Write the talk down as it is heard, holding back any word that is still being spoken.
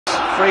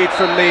freed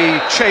from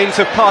the chains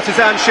of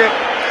partisanship.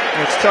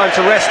 It's time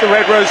to rest the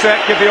red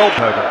rosette, give the old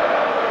over.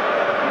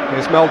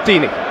 Here's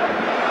Maldini,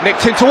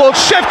 nicked in towards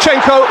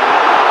Shevchenko,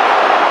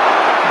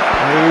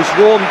 who's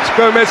warmed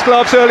Gomez's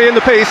gloves early in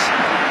the piece.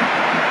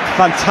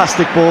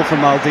 Fantastic ball from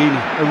Maldini,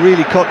 it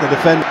really cut the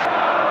defender.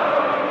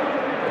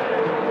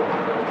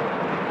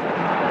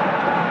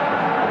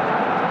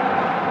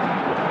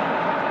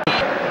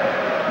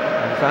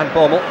 And Van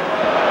Bommel,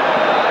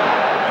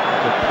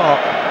 the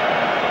Park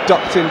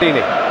ducked in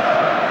Dini.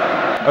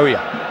 Oh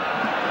yeah.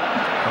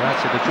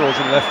 That's the jaws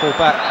in left full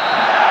back.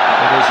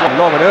 It is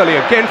long and early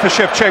again for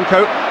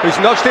Shevchenko, who's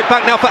nudged it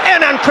back now for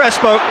Hernan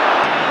Crespo.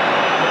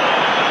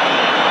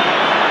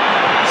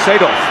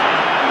 Seedorf.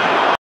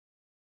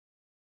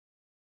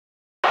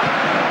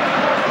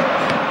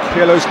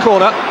 Pirlo's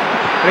corner,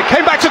 and it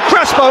came back to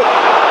Crespo.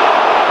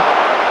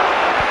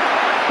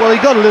 Well, he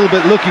got a little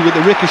bit lucky with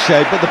the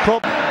ricochet, but the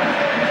problem...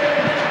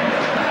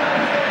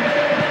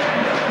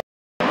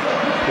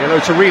 Pirlo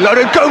to reload,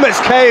 and Gomez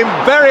came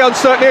very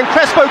uncertainly, and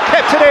Crespo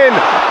kept it in,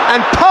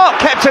 and Park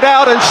kept it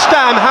out, and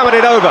Stam hammered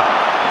it over.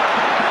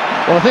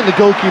 Well, I think the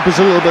goalkeeper's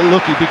a little bit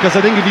lucky, because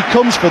I think if he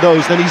comes for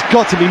those, then he's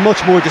got to be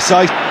much more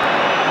decisive.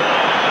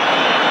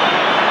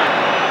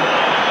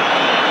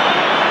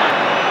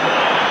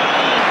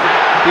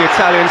 The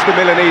Italians, the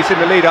Milanese in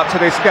the lead up to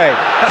this game.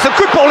 That's a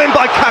good ball in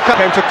by Kaka.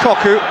 Came to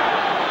Koku.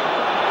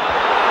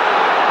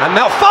 And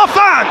now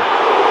Farfan!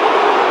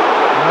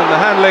 And the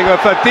handling of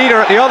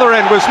Dida at the other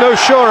end was no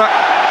surer.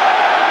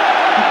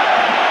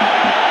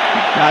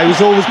 He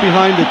was always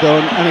behind it though,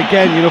 and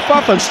again, you know,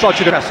 Farfan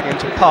started passing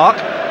into Park.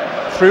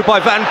 Through by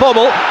Van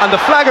Bommel, and the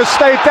flag has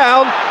stayed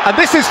down. And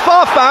this is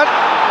Farfan.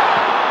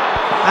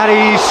 And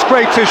he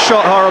scraped his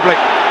shot horribly.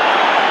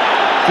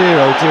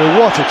 Dear oh dear,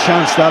 what a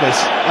chance that is.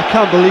 I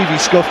can't believe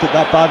he scuffed it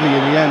that badly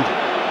in the end.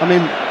 I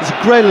mean, it's a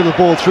great little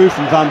ball through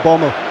from Van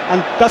Bommel, and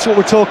that's what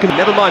we're talking.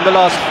 Never mind the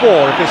last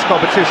four of this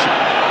competition.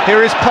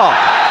 Here is Park,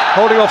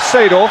 holding off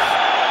Seedorf.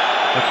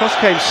 Across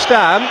came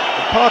Stam.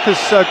 Park has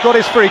got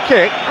his free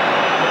kick.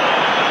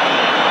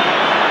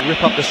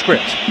 Rip up the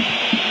script.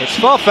 It's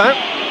Farfan.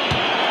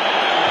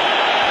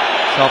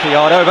 It's half a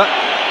yard over.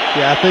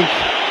 Yeah, I think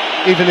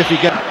even if you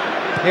get...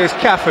 Here's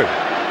Cafu.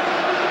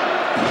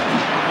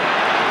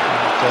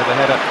 The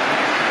header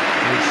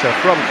is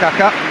from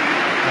Kaka.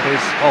 That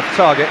is off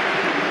target.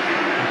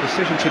 A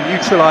decision to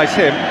neutralise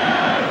him.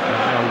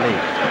 Now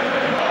lead.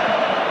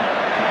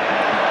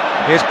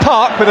 Here's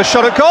Park with a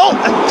shot at goal,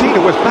 and Dida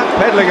was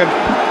backpedaling and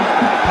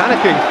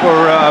panicking for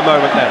a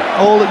moment there.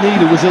 All it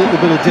needed was a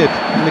little bit of dip,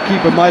 and the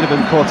keeper might have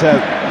been caught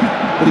out,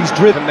 but he's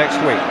driven. Next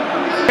week.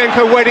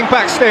 Shevchenko waiting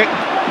back stick.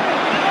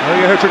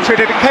 Oyahood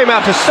retreated. It came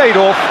out to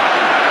Seedorf,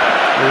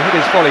 who hit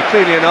his volley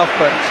cleanly enough,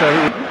 but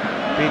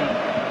been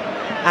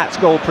at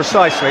goal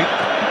precisely.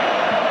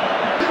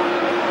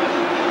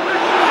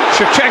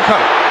 Shevchenko,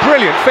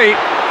 brilliant feet,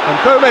 and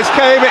Gomez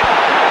came,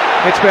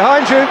 it's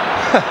behind you,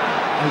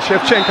 and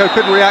Shevchenko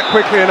couldn't react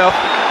quickly enough,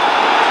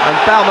 and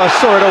Bauma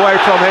saw it away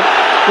from him.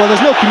 Well,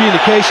 there's no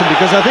communication,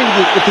 because I think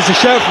if there's a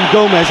shout from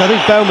Gomez, I think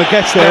Bauma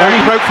gets there. And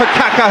he broke for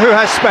Kaka, who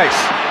has space,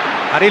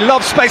 and he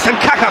loves space, and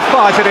Kaka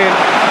fires it in,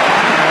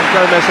 and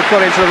Gomez had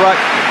got into the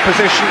right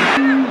position.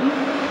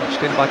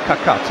 In by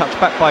Kaká, touched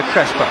back by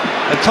Crespo,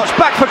 and touched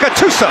back for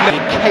Gattuso.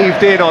 They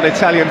caved in on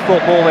Italian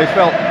football. They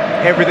felt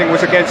everything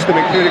was against them,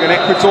 including an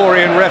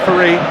Ecuadorian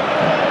referee.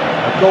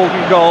 A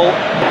golden goal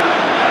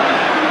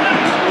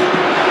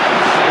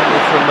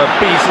from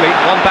Beasley,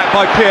 one back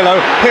by Pirlo.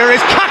 Here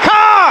is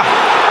Kaká!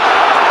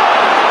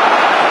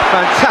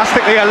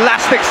 Fantastically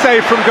elastic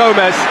save from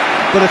Gomez.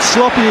 But it's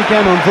sloppy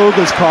again on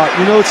Vogel's part.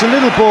 You know, it's a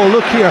little ball,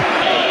 look here.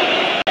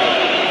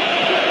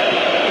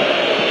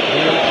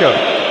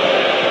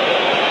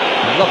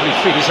 Lovely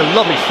feet, he's a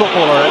lovely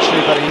footballer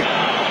actually, but he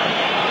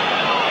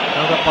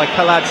held up by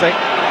Kaladze,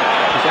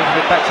 presented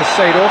it back to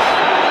Seedorf,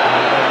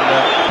 and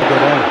then go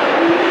down.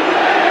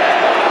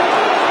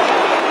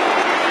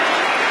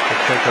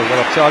 Shevchenko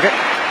well off target.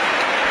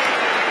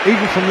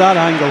 Even from that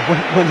angle,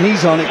 when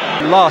he's on it.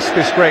 Last,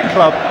 this great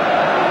club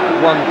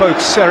won both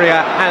Serie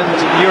A and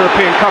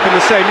European Cup in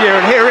the same year,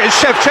 and here it is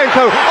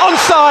Shevchenko,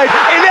 onside,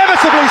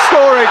 inevitably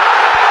scoring.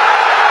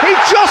 He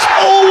just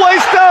always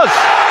does.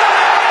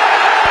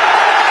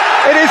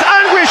 It is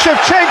Andriy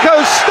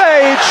Shevchenko's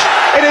stage,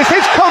 it is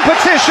his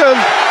competition,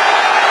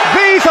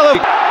 these are the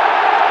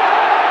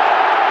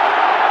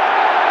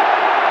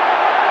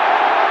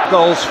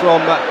goals from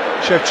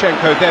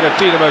Shevchenko, then of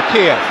Dynamo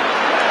Kiev.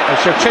 And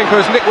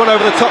Shevchenko has nicked one over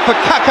the top for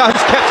Kaka,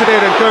 who's kept it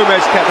in, and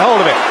Gomez kept hold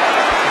of it.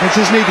 They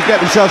just need to get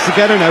themselves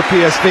together now,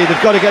 PSV.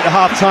 They've got to get to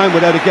half-time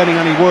without it getting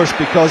any worse,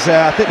 because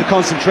I think the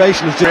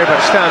concentration is just...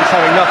 But Stan's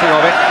having nothing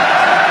of it.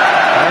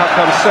 And out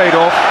comes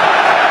Seedorf,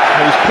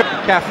 who's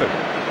picked Cafu.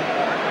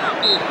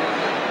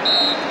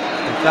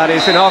 That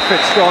is enough,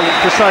 it's gone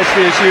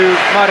precisely as you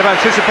might have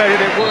anticipated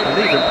it would. I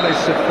believe in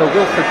place of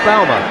Wilfried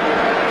Bauma,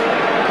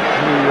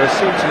 who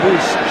seemed to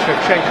lose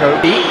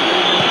Shevchenko.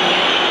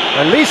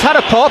 And Lee's had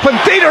a pop, and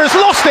Dida has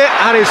lost it,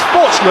 and is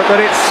fortunate that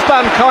it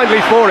spun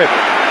kindly for him.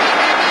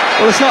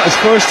 Well, it's not his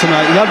first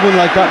tonight. He had one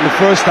like that in the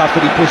first half that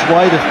he pushed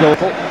wide of goal.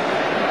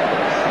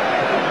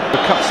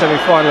 The cup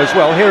semi-final as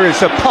well. Here is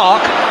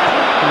Park,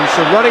 who's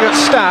running at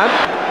Stam.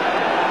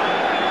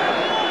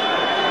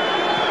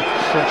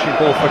 Searching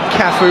ball for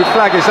Cafu.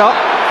 Flag is up.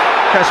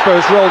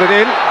 Crespo's rolled it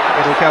in.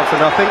 It'll count for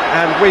nothing.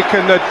 And we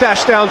can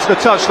dash down to the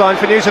touchline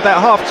for news of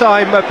that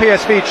half-time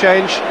PSV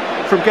change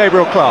from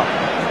Gabriel Clark.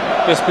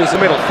 Just in the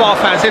middle,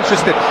 Farfan's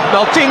interested.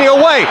 Maldini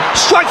away,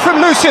 strike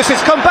from Lucius,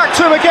 it's come back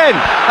to him again.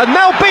 And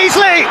now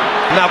Beasley!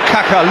 Now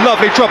Kaka,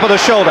 lovely drop of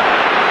the shoulder.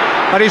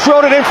 And he's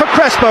rolled it in for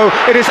Crespo.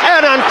 It is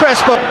Hernan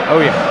Crespo.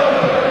 Oh yeah.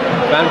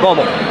 Van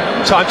Bommel,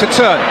 time to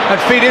turn and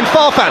feed in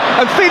Farfan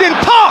and feed in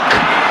Park!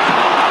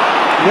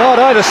 Yard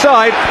either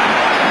side.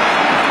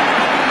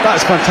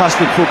 That's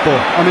fantastic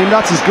football. I mean,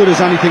 that's as good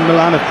as anything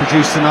Milan have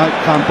produced tonight.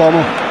 Van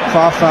Bommel,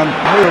 Farfan.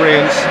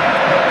 Hurrians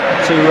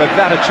to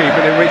that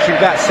achievement in reaching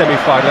that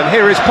semi-final. And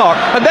here is Park,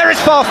 and there is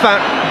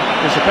Farfan.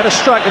 It's a better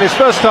strike than his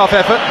first half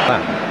effort.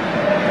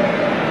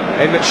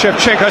 In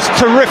Shevchenko's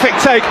terrific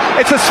take.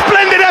 It's a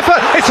splendid effort.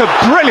 It's a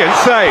brilliant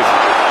save.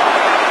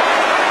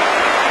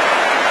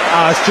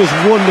 It's just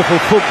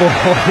wonderful football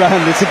all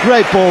round. It's a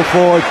great ball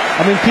forward.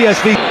 I mean,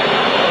 PSV.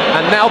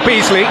 And now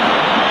Beasley.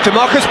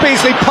 DeMarcus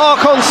Beasley,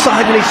 Park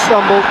onside, and he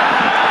stumbled.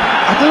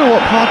 I don't know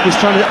what Park was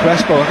trying to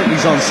Crespo. I think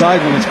he's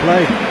onside when it's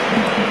played.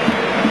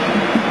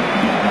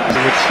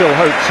 Would still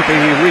hope to be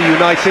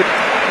reunited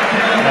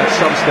at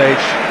some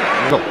stage.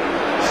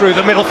 Through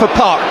the middle for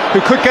Park,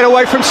 who could get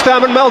away from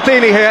Stam and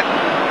Maldini here.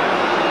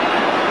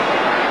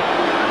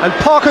 And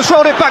Park has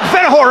rolled it back.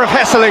 Venhor of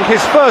Hesselink, his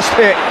first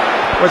hit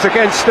was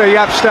against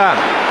Jaap Stam.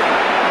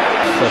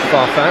 For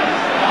Farfan,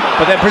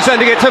 but then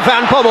presenting it to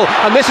Van Bommel,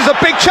 and this is a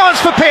big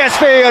chance for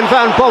PSV, and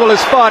Van Bommel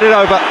has fired it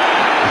over.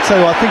 I tell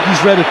you what, I think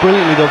he's read it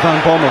brilliantly though, Van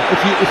Bommel.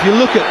 If you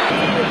look at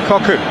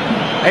Koku,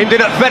 aimed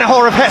it at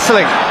Venhor of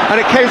Hesselink, and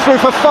it came through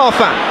for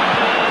Farfan.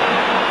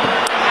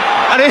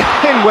 And in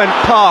went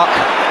Park,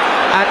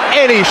 and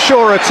any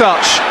surer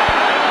touch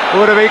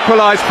would have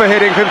equalised for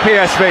Hiddington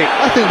PSV.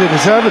 I think they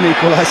deserve an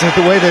equaliser,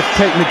 the way they've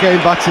taken the game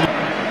back to...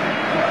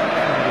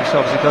 This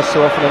obviously does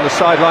so often on the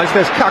sidelines.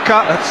 There's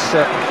Kaka, that's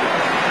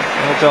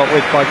well dealt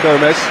with by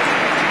Gomez.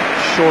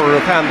 Surer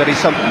of hand that he's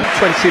some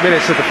 20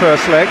 minutes of the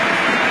first leg.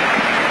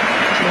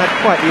 Hasn't had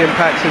quite the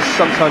impact as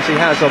sometimes he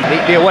has on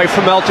neatly away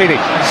from Maldini.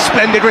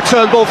 Splendid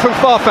return ball from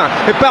Farfan.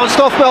 It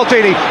bounced off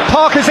Maldini.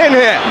 Park is in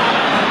here.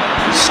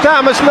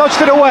 Stam has nudged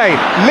it away.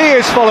 Lee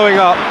is following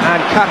up, and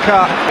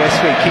Kaka,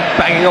 PSV keep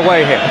banging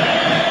away here.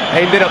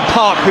 Aimed it at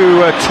Park, who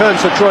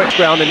turns a draw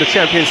ground in the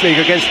Champions League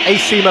against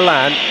AC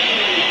Milan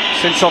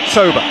since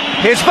October.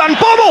 Here's Van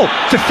Bommel!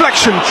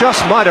 Deflection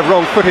just might have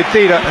wrong-footed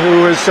Dida,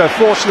 who was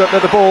fortunate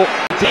that the ball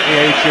at the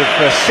age of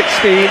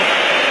 16.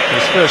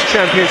 His first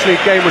Champions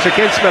League game was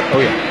against Milan.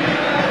 Oh yeah.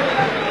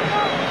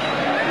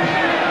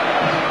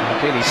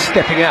 Maldini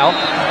stepping out.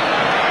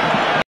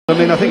 I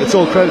mean, I think it's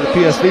all credit to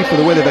PSV for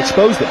the way they've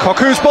exposed it.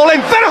 Koku's ball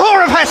in,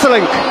 Venhor of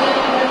Hesselink!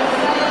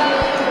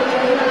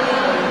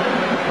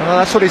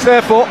 Well, that's what he's there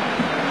for.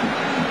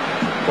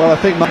 Well, I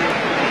think...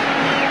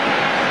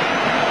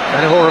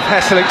 Venhor of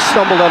Hesselink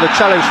stumbled on a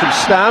challenge from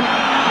Stam.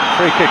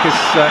 Free kick is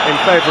in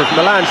favour of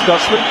Milan's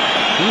Dutchman.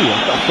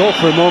 I thought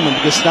for a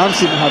moment because Stam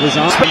didn't have his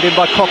arm. Spanned in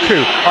by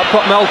Koku, up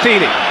got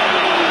Maldini.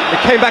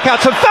 It came back out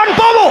to Van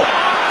Bommel!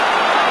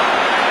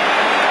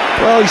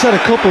 Well, he's had a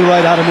couple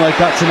right at him like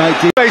that tonight.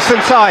 Space and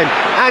time,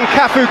 and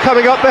Cafu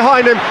coming up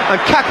behind him, and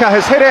Kaka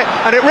has hit it,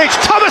 and it reached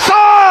Thomasson!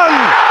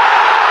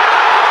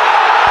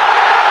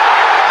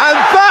 And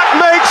that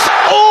makes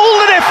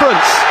all the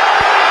difference!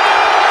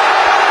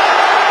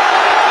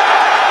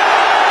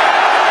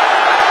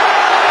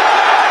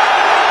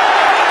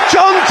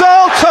 John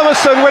Dahl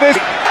Thomasson with his...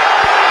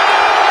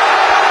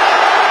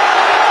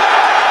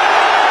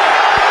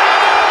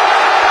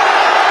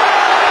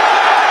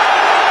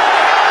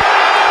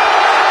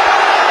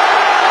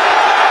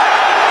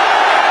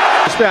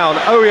 down.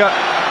 Oya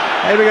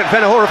aiming at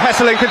Venhor of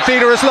Hesselink, and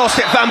Dida has lost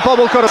it. Van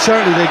Bommel got it.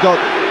 Certainly they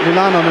got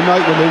Milan on a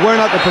night when they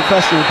weren't at their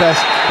professional best,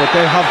 but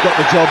they have got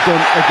the job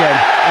done again,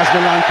 as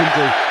Milan can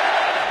do.